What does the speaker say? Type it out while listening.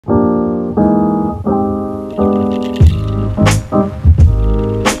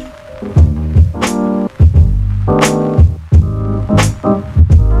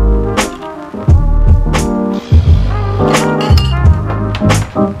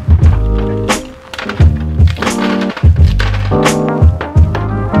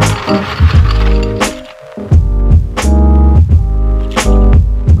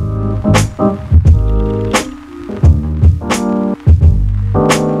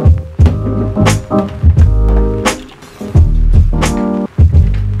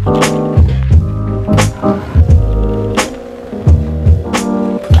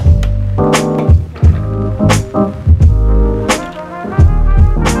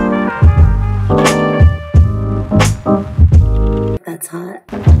hot.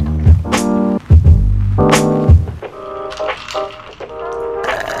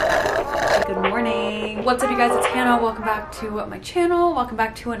 Good morning. What's up, you guys? It's Hannah. Welcome back to my channel. Welcome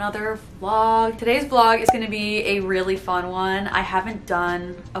back to another vlog. Today's vlog is going to be a really fun one. I haven't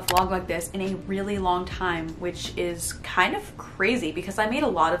done a vlog like this in a really long time, which is kind of crazy because I made a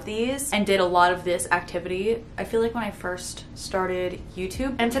lot of these and did a lot of this activity, I feel like, when I first started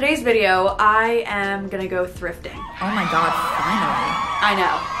YouTube. In today's video, I am gonna go thrifting. Oh my god, finally. I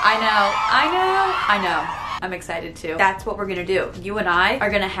know. I'm excited too. That's what we're gonna do. You and I are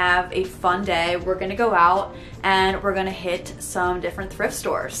gonna have a fun day. We're gonna go out and we're gonna hit some different thrift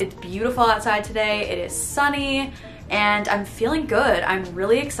stores. It's beautiful outside today. It is sunny and I'm feeling good. I'm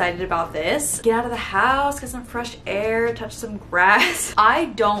really excited about this. Get out of the house, get some fresh air, touch some grass. I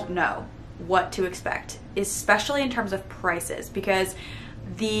don't know what to expect, especially in terms of prices, because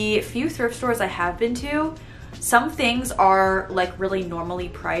the few thrift stores I have been to, some things are like really normally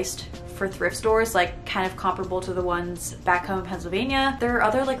priced for thrift stores, like kind of comparable to the ones back home in Pennsylvania. There are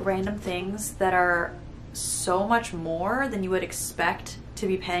other like random things that are so much more than you would expect to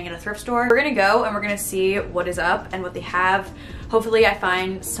be paying at a thrift store. We're gonna go and we're gonna see what is up and what they have. Hopefully I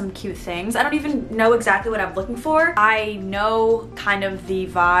find some cute things. I don't even know exactly what I'm looking for. I know kind of the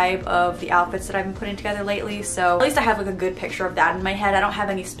vibe of the outfits that I've been putting together lately, so at least I have like a good picture of that in my head. I don't have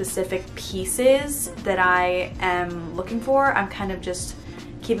any specific pieces that I am looking for. I'm kind of just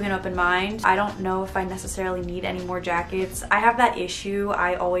keeping an open mind. I don't know if I necessarily need any more jackets. I have that issue.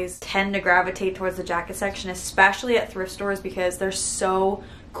 I always tend to gravitate towards the jacket section, especially at thrift stores, because they're so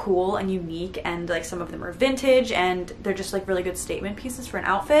cool and unique, and like some of them are vintage and they're just like really good statement pieces for an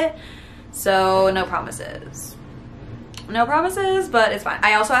outfit. So no promises. No promises, but it's fine.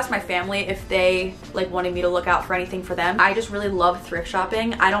 I also asked my family if they like wanted me to look out for anything for them. I just really love thrift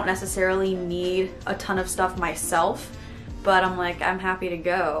shopping. I don't necessarily need a ton of stuff myself, but I'm like, I'm happy to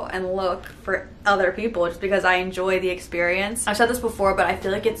go and look for other people just because I enjoy the experience. I've said this before, but I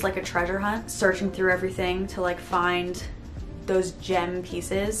feel like it's like a treasure hunt, searching through everything to like find those gem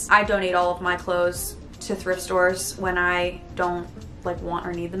pieces. I donate all of my clothes to thrift stores when I don't like want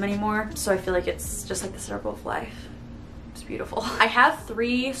or need them anymore. So I feel like it's just like the circle of life. It's beautiful. I have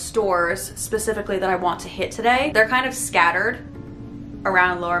 3 stores specifically that I want to hit today. They're kind of scattered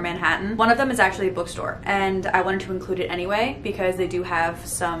around Lower Manhattan. One of them is actually a bookstore, and I wanted to include it anyway because they do have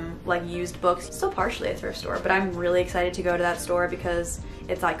some like used books. It's still partially a thrift store, but I'm really excited to go to that store because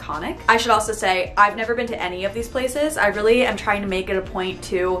it's iconic. I should also say I've never been to any of these places. I really am trying to make it a point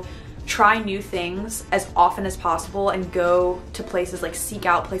to try new things as often as possible and go to places, like seek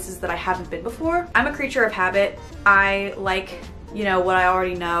out places that I haven't been before. I'm a creature of habit. I like, you know, what I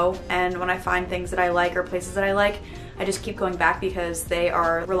already know, and when I find things that I like or places that I like, I just keep going back because they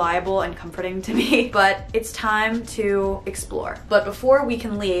are reliable and comforting to me. But it's time to explore. But before we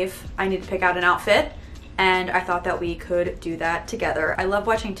can leave, I need to pick out an outfit, and I thought that we could do that together. I love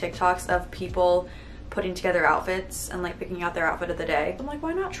watching TikToks of people putting together outfits and like picking out their outfit of the day. I'm like,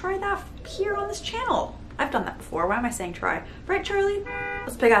 why not try that here on this channel? I've done that before. Why am I saying try? Right, Charlie?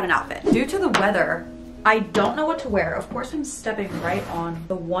 Let's pick out an outfit. Due to the weather, I don't know what to wear. Of course, I'm stepping right on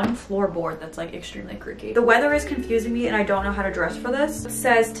the one floorboard that's like extremely creaky. The weather is confusing me and I don't know how to dress for this. It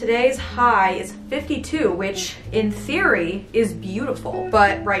says today's high is 52, which in theory is beautiful,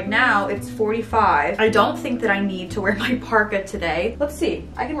 but right now it's 45. I don't think that I need to wear my parka today. Let's see,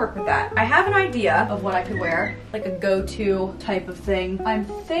 I can work with that. I have an idea of what I could wear, like a go-to type of thing. I'm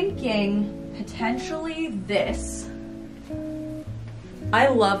thinking potentially this. I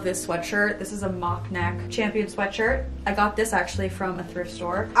love this sweatshirt. This is a mock neck champion sweatshirt. I got this actually from a thrift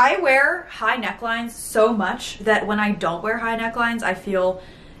store. I wear high necklines so much that when I don't wear high necklines, I feel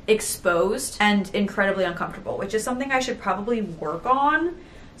exposed and incredibly uncomfortable, which is something I should probably work on,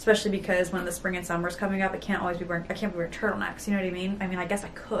 especially because when the spring and summer is coming up, I can't be wearing turtlenecks, you know what I mean? I mean, I guess I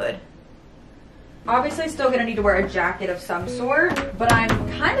could. Obviously still gonna need to wear a jacket of some sort, but I'm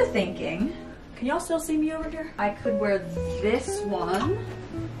kind of thinking, can y'all still see me over here? I could wear this one,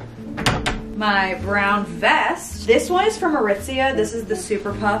 my brown vest. This one is from Aritzia. This is the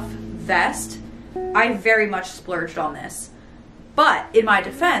Super Puff vest. I very much splurged on this, but in my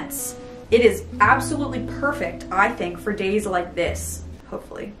defense, it is absolutely perfect, I think, for days like this,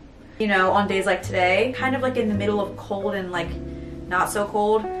 hopefully. You know, on days like today, kind of like in the middle of cold and like not so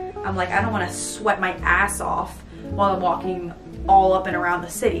cold, I'm like, I don't want to sweat my ass off while I'm walking all up and around the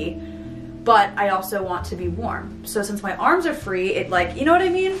city, but I also want to be warm. So since my arms are free, it like, you know what I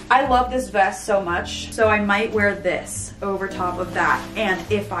mean? I love this vest so much, so I might wear this over top of that. And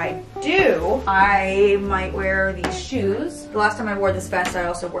if I do, I might wear these shoes. The last time I wore this vest, I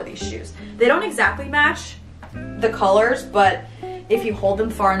also wore these shoes. They don't exactly match the colors, but if you hold them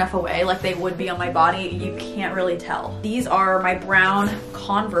far enough away like they would be on my body, you can't really tell. These are my brown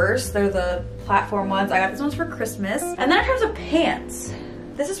Converse. They're the platform ones. I got these ones for Christmas. And then in terms of pants,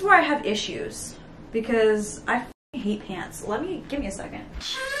 this is where I have issues because I hate pants. Give me a second.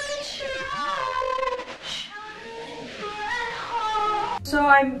 So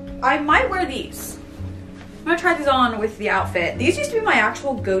I might wear these. I'm gonna try these on with the outfit. These used to be my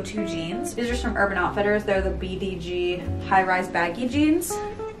actual go-to jeans. These are from Urban Outfitters. They're the BDG high-rise baggy jeans.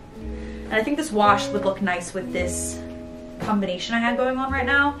 And I think this wash would look nice with this combination I have going on right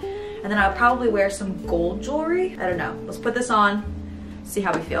now. And then I'll probably wear some gold jewelry. I don't know. Let's put this on, see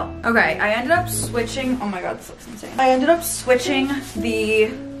how we feel. Okay, I ended up switching. Oh my God, this looks insane. I ended up switching the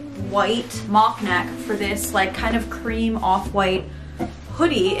white mock neck for this like kind of cream off-white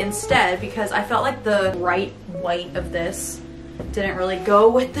hoodie instead because I felt like the bright white of this didn't really go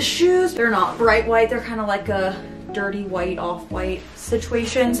with the shoes. They're not bright white, they're kind of like a dirty white off-white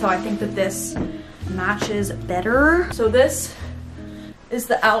situation, so I think that this matches better. So this is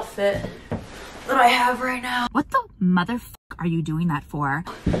the outfit that I have right now. What the motherfuck are you doing that for?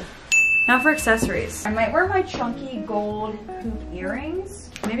 Now for accessories. I might wear my chunky gold hoop earrings.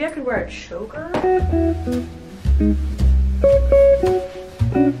 Maybe I could wear a choker.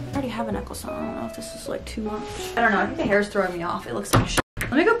 I already have a necklace on. I don't know if this is like too much. I don't know. I think the hair's throwing me off. It looks like shit.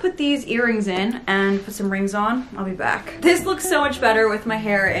 Let me go put these earrings in and put some rings on. I'll be back. This looks so much better with my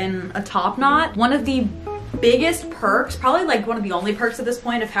hair in a top knot. One of the biggest perks, probably like one of the only perks at this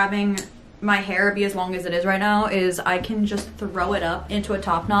point of having my hair be as long as it is right now, is I can just throw it up into a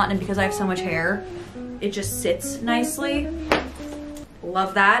top knot, and because I have so much hair, it just sits nicely.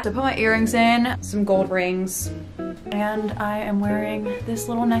 Love that. So I put my earrings in, some gold rings, and I am wearing this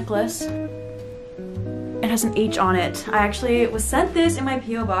little necklace. It has an H on it. I actually was sent this in my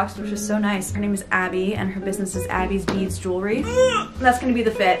P.O. box, which is so nice. Her name is Abby, and her business is Abby's Beads Jewelry. That's gonna be the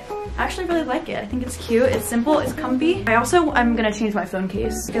fit. I actually really like it. I think it's cute, it's simple, it's comfy. I'm gonna change my phone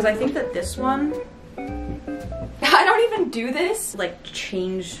case because I think that this one, I don't even do this, like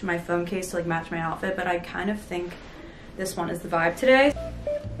change my phone case to like match my outfit, but I kind of think this one is the vibe today.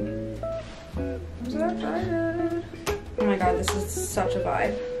 I'm so excited. Oh my God, this is such a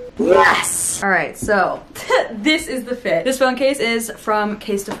vibe. Yes! All right, so this is the fit. This phone case is from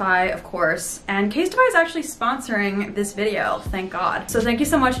Casetify, of course, and Casetify is actually sponsoring this video, thank God. So thank you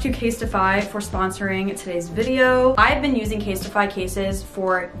so much to Casetify for sponsoring today's video. I've been using Casetify cases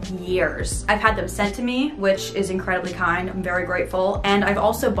for years. I've had them sent to me, which is incredibly kind. I'm very grateful. And I've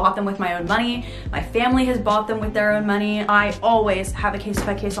also bought them with my own money. My family has bought them with their own money. I always have a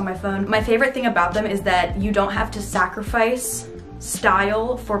Casetify case on my phone. My favorite thing about them is that you don't have to sacrifice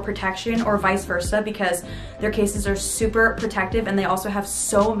style for protection or vice versa, because their cases are super protective and they also have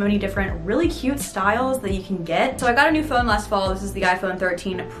so many different really cute styles that you can get. So I got a new phone last fall. This is the iPhone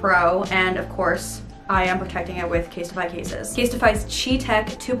 13 Pro, and of course I am protecting it with Casetify cases. Casetify's Chi-Tech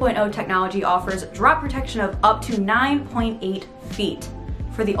 2.0 technology offers drop protection of up to 9.8 feet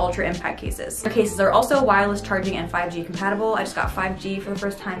for the Ultra Impact cases. Their cases are also wireless charging and 5G compatible. I just got 5G for the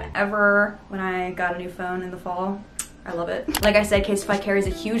first time ever when I got a new phone in the fall. I love it. Like I said, Casetify carries a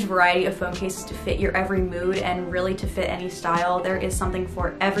huge variety of phone cases to fit your every mood and really to fit any style. There is something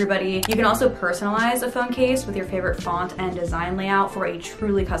for everybody. You can also personalize a phone case with your favorite font and design layout for a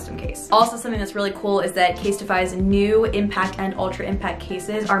truly custom case. Also, something that's really cool is that Casetify's new Impact and Ultra Impact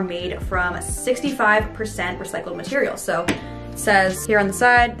cases are made from 65% recycled material. So it says here on the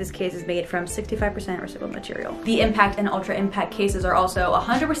side, this case is made from 65% recycled material. The Impact and Ultra Impact cases are also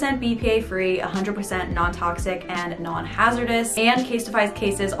 100% BPA free, 100% non-toxic and non-hazardous. And Casetify's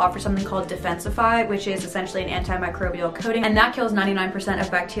cases offer something called Defensify, which is essentially an antimicrobial coating, and that kills 99%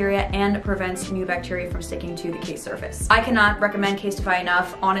 of bacteria and prevents new bacteria from sticking to the case surface. I cannot recommend Casetify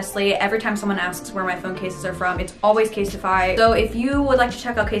enough. Honestly, every time someone asks where my phone cases are from, it's always Casetify. So if you would like to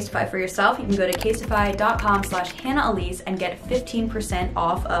check out Casetify for yourself, you can go to casetify.com/hannahelise and get 15%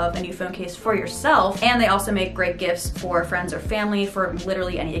 off of a new phone case for yourself. And they also make great gifts for friends or family for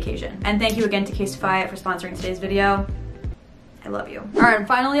literally any occasion. And thank you again to Casetify for sponsoring today's video. I love you. All right, I'm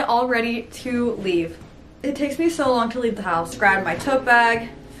finally all ready to leave. It takes me so long to leave the house. Grabbed my tote bag,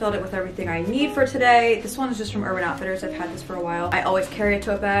 filled it with everything I need for today. This one is just from Urban Outfitters. I've had this for a while. I always carry a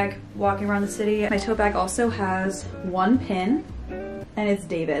tote bag walking around the city. My tote bag also has one pin, and it's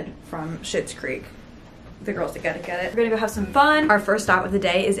David from Schitt's Creek. The girls that get it, get it. We're gonna go have some fun. Our first stop of the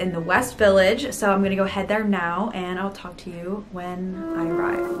day is in the West Village, so I'm gonna go head there now, and I'll talk to you when I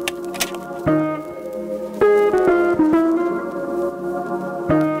arrive.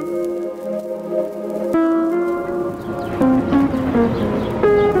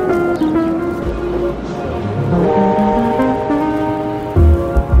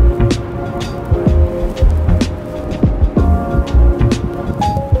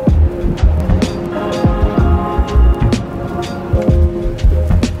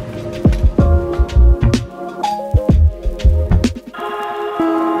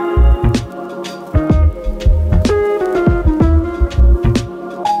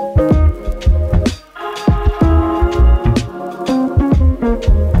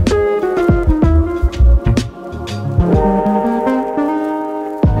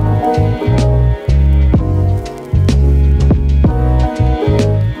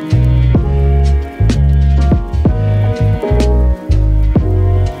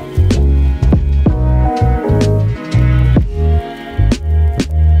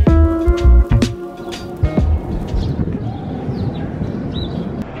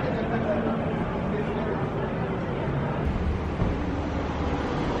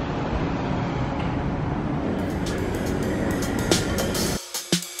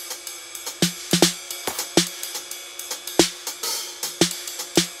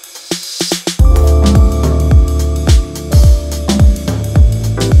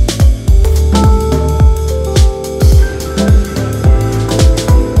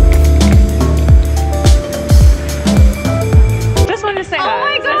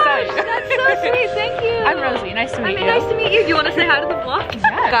 What?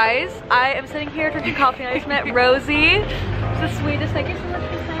 Yes. Guys, I am sitting here drinking coffee and I just met Rosie. She's the sweetest. Thank you so much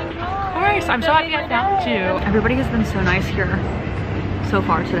for saying hi. Of course, I'm so happy I found you. Everybody has been so nice here so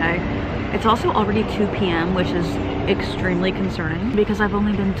far today. It's also already 2 p.m. which is extremely concerning because I've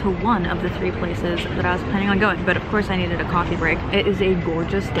only been to one of the 3 places that I was planning on going, but of course I needed a coffee break. It is a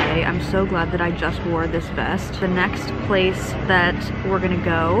gorgeous day. I'm so glad that I just wore this vest. The next place that we're gonna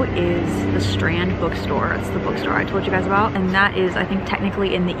go is the Strand bookstore. It's the bookstore I told you guys about, and that is, I think,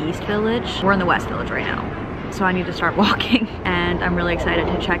 technically in the East Village. We're in the West Village right now. So I need to start walking, and I'm really excited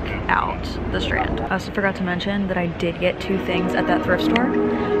to check out the Strand. I also forgot to mention that I did get 2 things at that thrift store.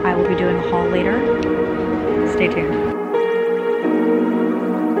 I will be doing a haul later. Stay tuned.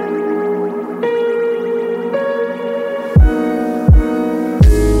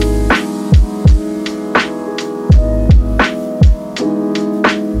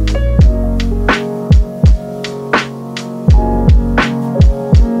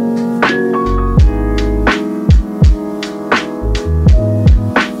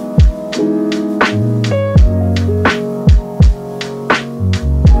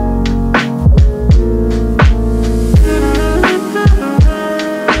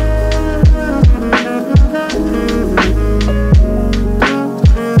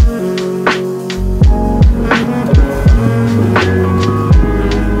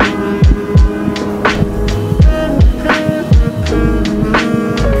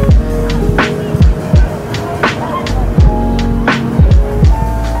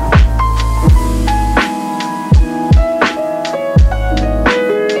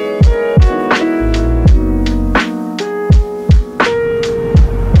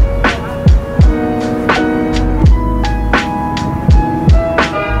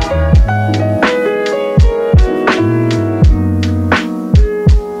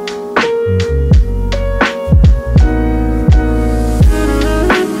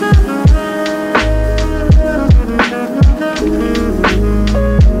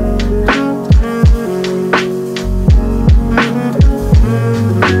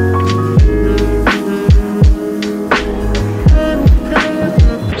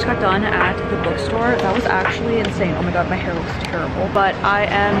 But I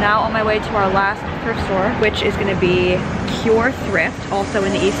am now on my way to our last thrift store, which is gonna be Pure Thrift, also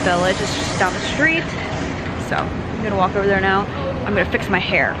in the East Village. It's just down the street. So I'm gonna walk over there now. I'm gonna fix my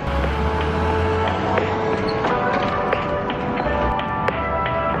hair.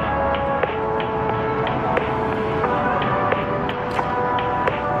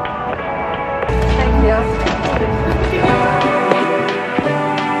 Thank you.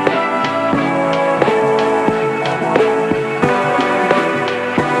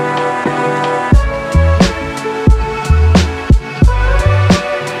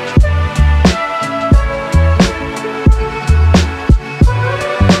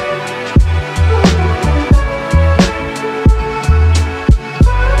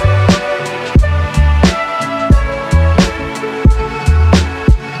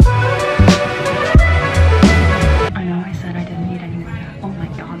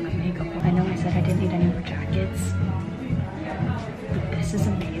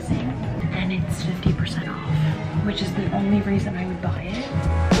 Which is the only reason I would buy it.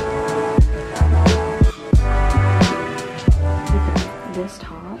 This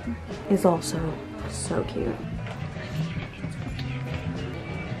top is also so cute.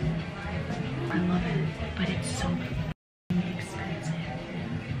 I love it, but it's so expensive.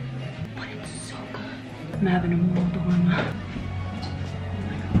 But it's so good. I'm having a moral dilemma.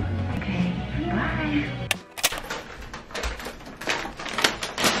 Okay, bye.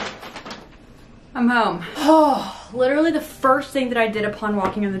 I'm home. Oh, literally the first thing that I did upon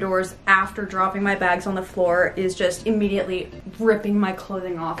walking in the doors after dropping my bags on the floor is just immediately ripping my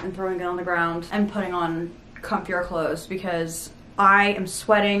clothing off and throwing it on the ground and putting on comfier clothes because I am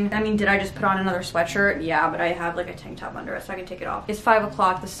sweating. I mean, did I just put on another sweatshirt? Yeah, but I have like a tank top under it so I can take it off. It's 5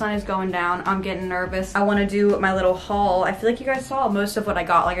 o'clock, the sun is going down. I'm getting nervous. I want to do my little haul. I feel like you guys saw most of what I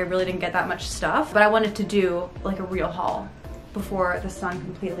got. Like I really didn't get that much stuff, but I wanted to do like a real haul before the sun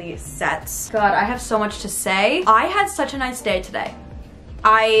completely sets. God, I have so much to say. I had such a nice day today.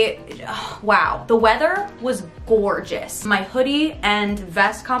 Wow. The weather was gorgeous. My hoodie and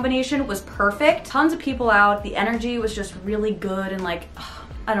vest combination was perfect. Tons of people out. The energy was just really good and like,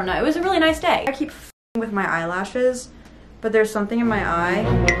 I don't know. It was a really nice day. I keep f***ing with my eyelashes, but there's something in my eye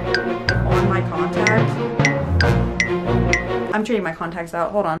on my contact. I'm treating my contacts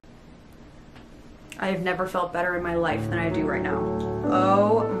out. Hold on. I have never felt better in my life than I do right now.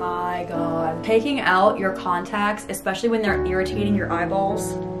 Oh my God. Taking out your contacts, especially when they're irritating your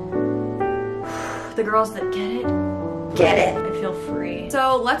eyeballs. The girls that get it, get it. It feel free.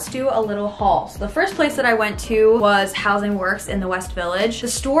 So let's do a little haul. So the first place that I went to was Housing Works in the West Village. The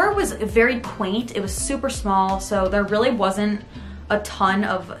store was very quaint. It was super small, so there really wasn't a ton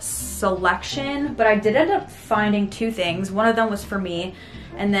of selection, but I did end up finding two things. One of them was for me,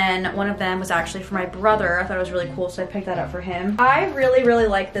 and then one of them was actually for my brother. I thought it was really cool, so I picked that up for him. I really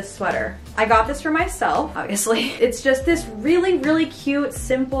like this sweater. I got this for myself, obviously. It's just this really cute,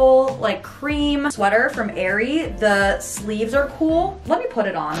 simple, like cream sweater from Aerie. The sleeves are cool. Let me put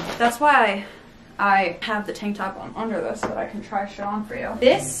it on. That's why I have the tank top on under this so that I can try shit on for you.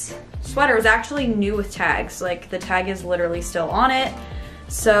 This sweater is actually new with tags. Like, the tag is literally still on it.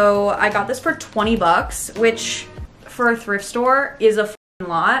 So I got this for 20 bucks, which for a thrift store is a f***ing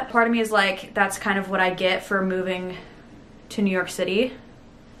lot. Part of me is like, that's kind of what I get for moving to New York City.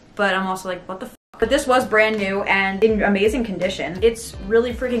 But I'm also like, what the f***? But this was brand new and in amazing condition. It's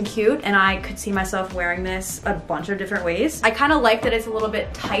really freaking cute, and I could see myself wearing this a bunch of different ways. I kind of like that it's a little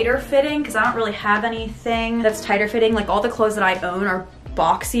bit tighter fitting because I don't really have anything that's tighter fitting. Like, all the clothes that I own are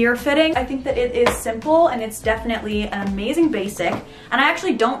boxier fitting. I think that it is simple and it's definitely an amazing basic, and I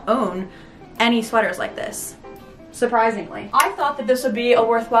actually don't own any sweaters like this, surprisingly. I thought that this would be a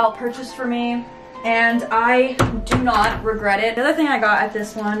worthwhile purchase for me, and I do not regret it. The other thing I got at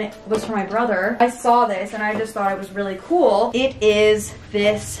this one was for my brother. I saw this and I just thought it was really cool. It is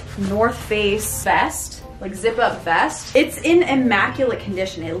this North Face vest, like zip up vest. It's in immaculate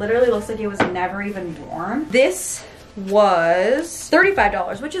condition. It literally looks like it was never even worn. This was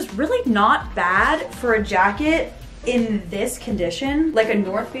 $35, which is really not bad for a jacket in this condition. Like a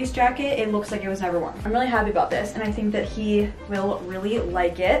North Face jacket, it looks like it was never worn. I'm really happy about this, and I think that he will really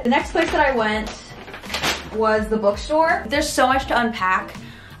like it. The next place that I went was the bookstore. There's so much to unpack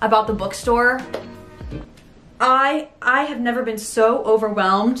about the bookstore. I have never been so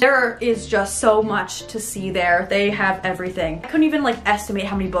overwhelmed. There is just so much to see there. They have everything. I couldn't even like estimate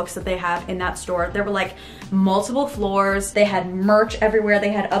how many books that they have in that store. There were like multiple floors. They had merch everywhere.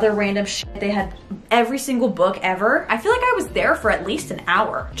 They had other random shit. They had every single book ever. I feel like I was there for at least an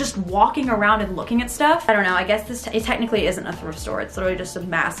hour just walking around and looking at stuff. I don't know, I guess this it technically isn't a thrift store. It's literally just a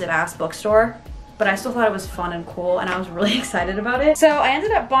massive ass bookstore. But I still thought it was fun and cool, and I was really excited about it. So I ended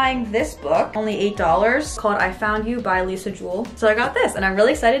up buying this book, only $8, called I Found You by Lisa Jewell. So I got this, and I'm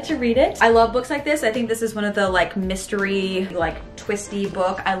really excited to read it. I love books like this. I think this is one of the like mystery, like twisty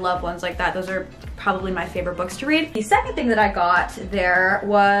book. I love ones like that. Those are probably my favorite books to read. The second thing that I got there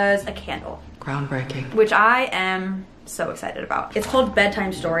was a candle. Groundbreaking. Which I am so excited about. It's called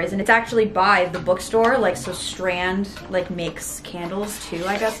Bedtime Stories, and it's actually by the bookstore. Like, so Strand like makes candles too,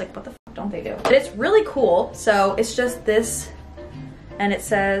 I guess. Like, what the f don't they do? But it's really cool. So it's just this, and it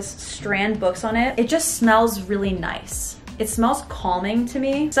says Strand Books on it. It just smells really nice. It smells calming to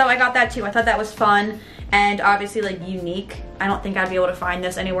me. So I got that too. I thought that was fun and obviously like unique. I don't think I'd be able to find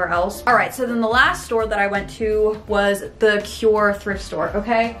this anywhere else. All right, so then the last store that I went to was the Cure thrift store,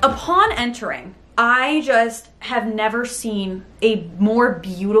 okay? Upon entering, I just have never seen a more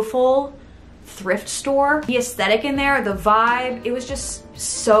beautiful thrift store. The aesthetic in there, the vibe, it was just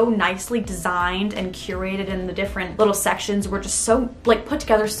so nicely designed and curated, and the different little sections were just so like put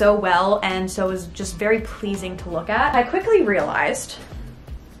together so well, and so it was just very pleasing to look at. I quickly realized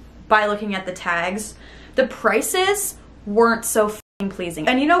by looking at the tags, the prices weren't so f***ing pleasing.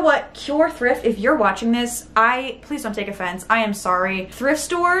 And you know what, Cure Thrift, if you're watching this, please don't take offense, I am sorry. Thrift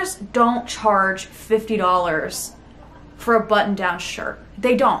stores don't charge $50 for a button-down shirt.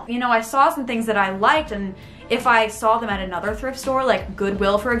 They don't. You know, I saw some things that I liked, and if I saw them at another thrift store, like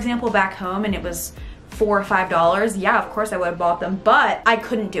Goodwill, for example, back home, and it was $4 or $5, yeah, of course I would have bought them, but I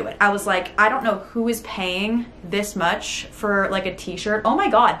couldn't do it. I was like, I don't know who is paying this much for like a t-shirt. Oh my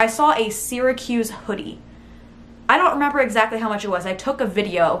God, I saw a Syracuse hoodie. I don't remember exactly how much it was. I took a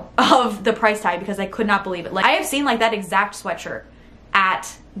video of the price tag because I could not believe it. Like, I have seen like that exact sweatshirt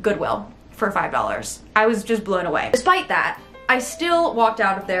at Goodwill for $5. I was just blown away. Despite that, I still walked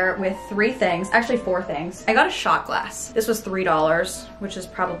out of there with 3 things, actually 4 things. I got a shot glass. This was $3, which is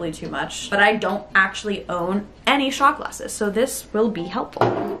probably too much, but I don't actually own any shot glasses, so this will be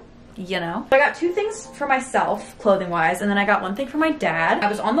helpful, you know? So I got 2 things for myself, clothing-wise, and then I got 1 thing for my dad. I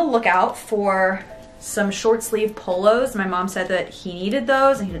was on the lookout for some short sleeve polos. My mom said that he needed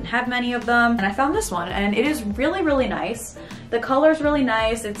those and he didn't have many of them, and I found this one, and it is really, really nice. The color's really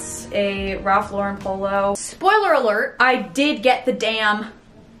nice. It's a Ralph Lauren polo. Spoiler alert, I did get the damn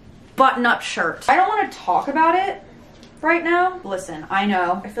button-up shirt. I don't want to talk about it right now. Listen, I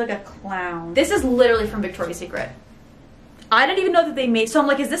know, I feel like a clown. This is literally from Victoria's Secret. I didn't even know that they made, so I'm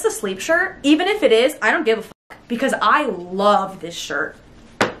like, is this a sleep shirt? Even if it is, I don't give a fuck, because I love this shirt.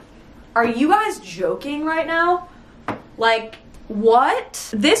 Are you guys joking right now? Like, what?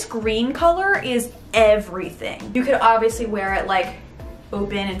 This green color is everything. You could obviously wear it like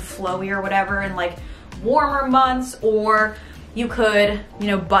open and flowy or whatever in like warmer months, or you could, you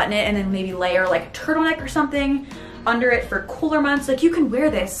know, button it and then maybe layer like a turtleneck or something under it for cooler months. Like you can wear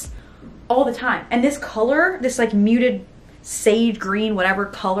this all the time. And this color, this like muted sage green, whatever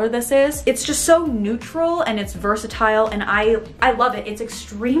color this is, it's just so neutral and it's versatile, and I love it. It's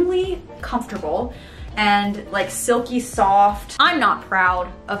extremely comfortable and like silky soft. I'm not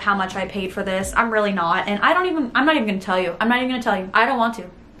proud of how much I paid for this. I'm really not. And I'm not even gonna tell you. I'm not even gonna tell you. I don't want to,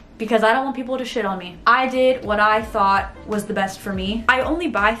 because I don't want people to shit on me. I did what I thought was the best for me. I only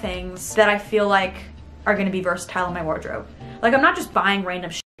buy things that I feel like are gonna be versatile in my wardrobe. Like I'm not just buying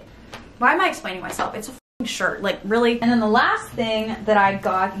random shit. Why am I explaining myself? It's a f***ing shirt, like really. And then the last thing that I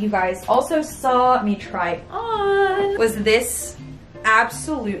got, you guys also saw me try on, was this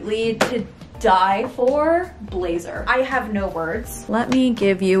absolutely to die for blazer. I have no words. Let me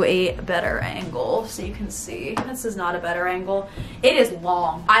give you a better angle so you can see. This is not a better angle. It is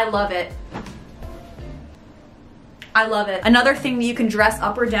long. I love it. I love it. Another thing that you can dress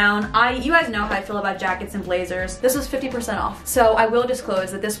up or down. You guys know how I feel about jackets and blazers. This was 50% off. So I will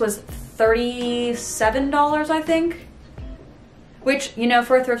disclose that this was $37, I think. Which, you know,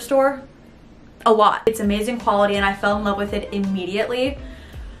 for a thrift store, a lot. It's amazing quality and I fell in love with it immediately.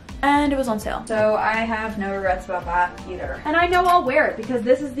 And it was on sale. So I have no regrets about that either. And I know I'll wear it because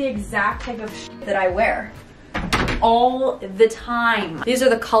this is the exact type of shit that I wear all the time. These are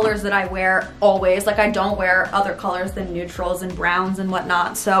the colors that I wear always. Like I don't wear other colors than neutrals and browns and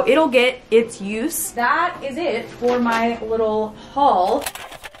whatnot. So it'll get its use. That is it for my little haul.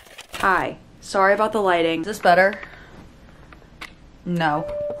 Hi, sorry about the lighting. Is this better?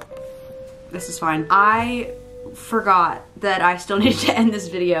 No, this is fine. I forgot that I still need to end this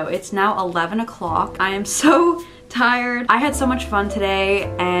video. It's now 11 o'clock. I am so tired. I had so much fun today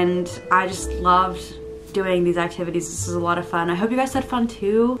and I just loved doing these activities. This is a lot of fun. I hope you guys had fun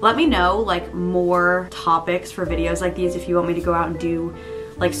too. Let me know like more topics for videos like these if you want me to go out and do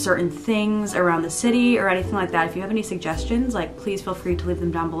like certain things around the city or anything like that. If you have any suggestions, like please feel free to leave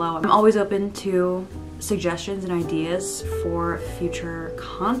them down below. I'm always open to suggestions and ideas for future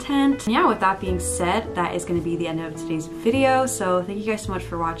content. And yeah, with that being said, that is going to be the end of today's video. So thank you guys so much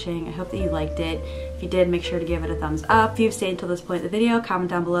for watching. I hope that you liked it. If you did, make sure to give it a thumbs up. If you've stayed until this point in the video, comment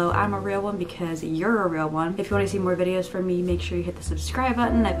down below I'm a real one because you're a real one. If you want to see more videos from me, make sure you hit the subscribe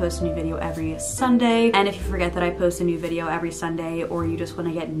button. I post a new video every Sunday. And if you forget that I post a new video every Sunday, or you just want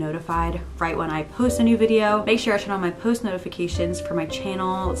to get notified right when I post a new video, make sure I turn on my post notifications for my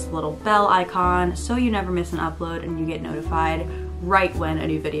channel. It's a little bell icon so you never miss an upload and you get notified right when a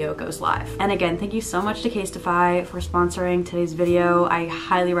new video goes live. And again, thank you so much to Casetify for sponsoring today's video. I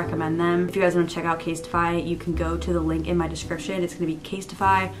highly recommend them. If you guys want to check out Casetify, you can go to the link in my description. It's going to be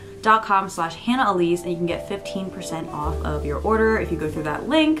casetify.com/hannahelise and you can get 15% off of your order if you go through that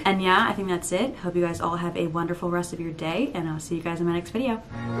link. And yeah, I think that's it. Hope you guys all have a wonderful rest of your day and I'll see you guys in my next video.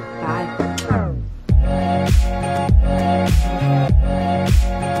 Bye.